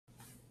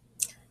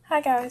Hi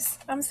guys,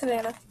 I'm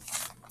Savannah.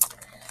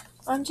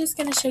 I'm just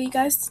going to show you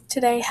guys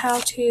today how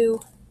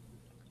to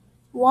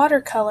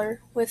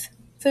watercolor with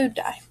food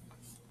dye.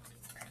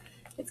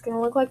 It's going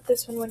to look like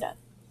this when we're done,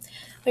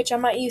 which I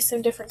might use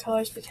some different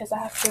colors because I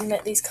have to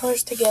admit these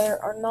colors together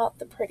are not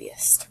the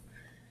prettiest.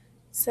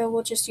 So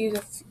we'll just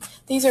use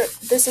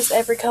this is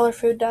every color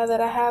food dye that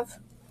I have,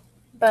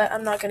 but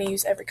I'm not going to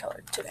use every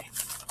color today.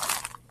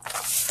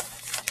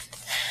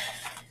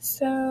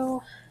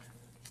 So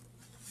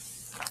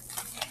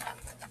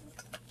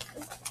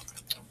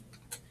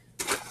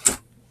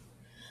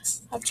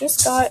I've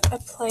just got a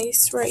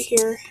place right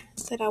here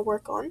that I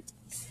work on.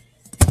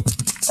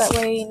 That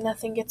way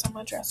nothing gets on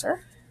my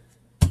dresser.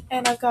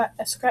 And I've got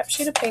a scrap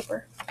sheet of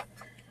paper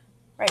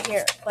right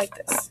here, like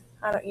this.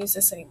 I don't use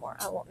this anymore.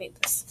 I won't need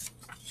this.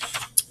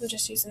 I'm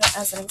just using it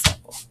as an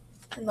example.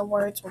 And the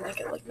words will make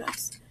it look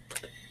nice.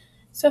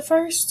 So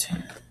first,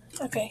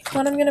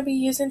 what I'm going to be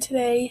using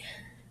today,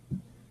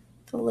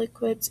 the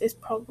liquids, is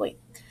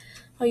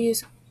I'll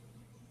use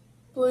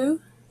blue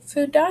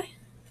food dye,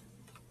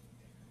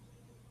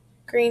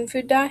 green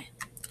food dye,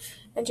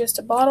 and just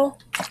an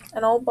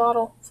old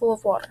bottle full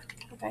of water.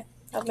 Okay,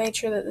 I've made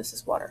sure that this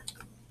is water.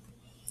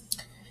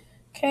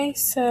 Okay,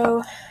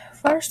 so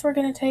first we're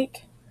going to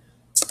take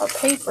our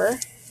paper.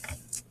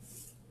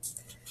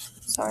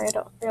 Sorry, I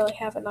don't really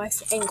have a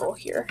nice angle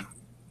here,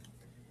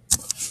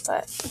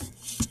 but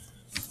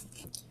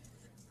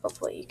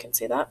hopefully you can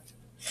see that.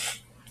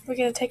 We're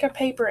going to take our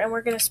paper and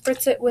we're going to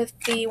spritz it with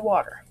the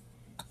water.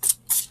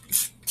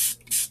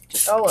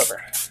 Just all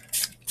over.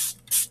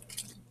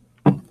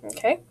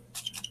 Okay.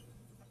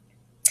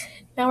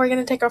 Now we're going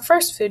to take our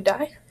first food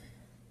dye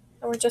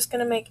and we're just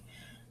going to make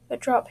a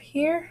drop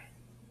here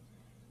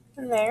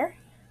and there.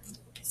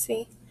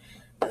 See,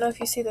 I don't know if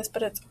you see this,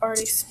 but it's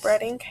already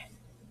spreading.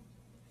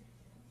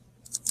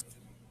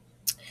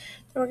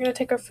 Then we're going to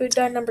take our food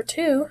dye number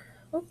 2.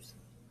 Oops.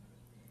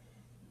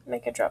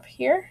 Make a drop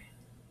here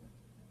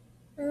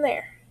and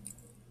there.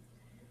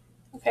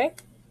 Okay.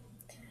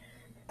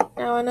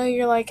 Now I know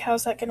you're like,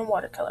 how's that going to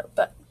watercolor?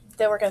 But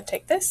then we're going to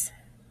take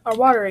our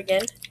water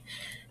again,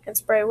 and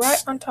spray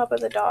right on top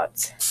of the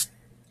dots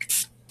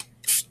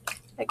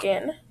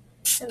again,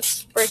 and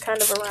spray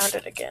kind of around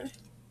it again.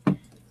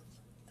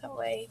 That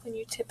way, when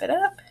you tip it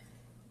up,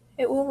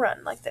 it will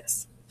run like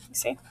this. You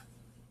see?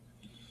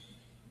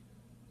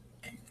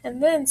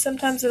 And then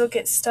sometimes it'll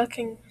get stuck,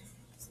 and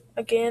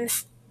again,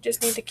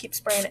 just need to keep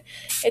spraying it.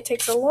 It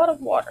takes a lot of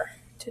water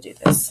to do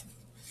this,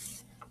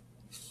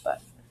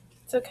 but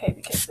it's okay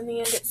because in the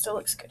end it still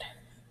looks good.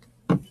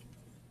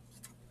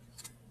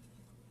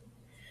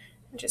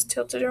 And just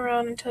tilt it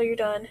around until you're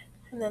done,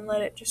 and then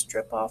let it just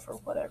drip off or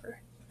however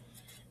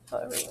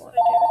you want to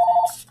do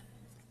it.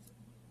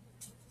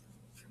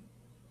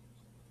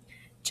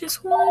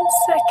 Just 1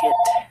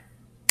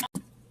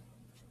 second.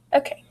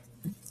 Okay,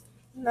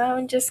 now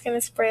I'm just going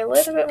to spray a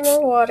little bit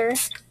more water.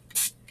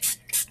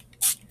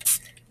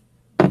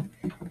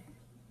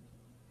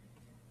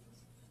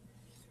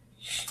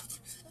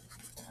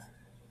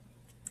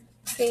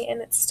 See,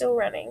 and it's still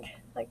running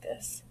like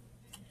this.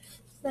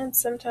 Then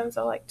sometimes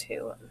I like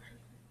to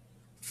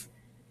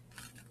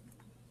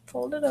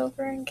fold it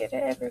over and get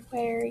it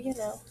everywhere,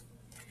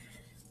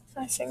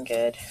 nice and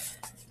good.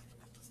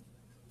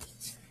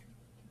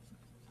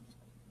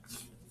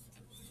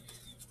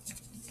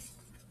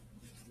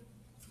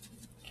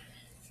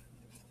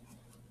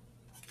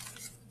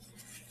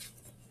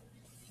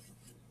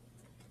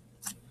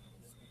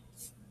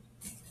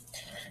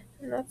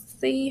 And that's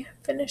the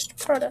finished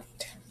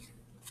product.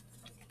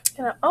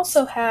 And I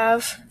also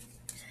have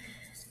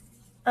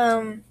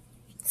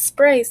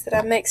sprays that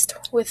I mixed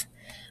with.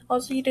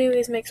 All you do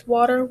is mix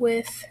water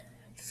with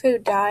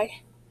food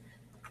dye,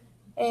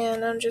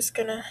 and I'm just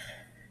gonna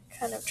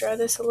kind of dry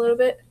this a little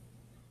bit.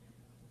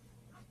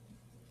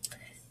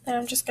 And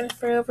I'm just gonna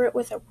spray over it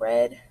with a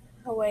red.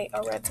 Oh wait,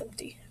 our red's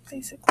empty,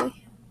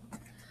 basically.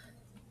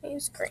 I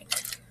use green.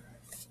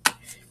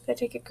 I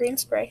take a green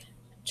spray,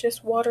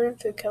 just water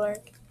and food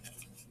coloring,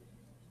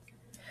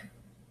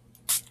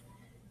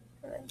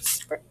 and then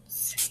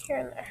spritz here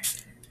and there.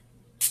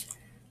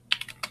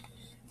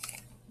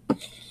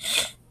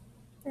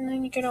 And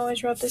then you can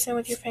always rub this in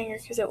with your finger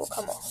because it will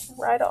come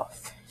right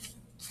off.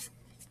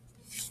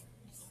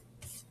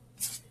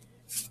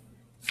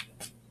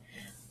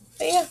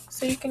 But yeah,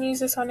 so you can use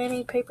this on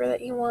any paper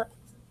that you want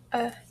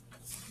a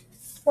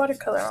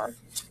watercolor on.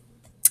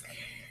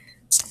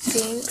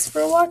 Thanks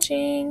for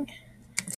watching.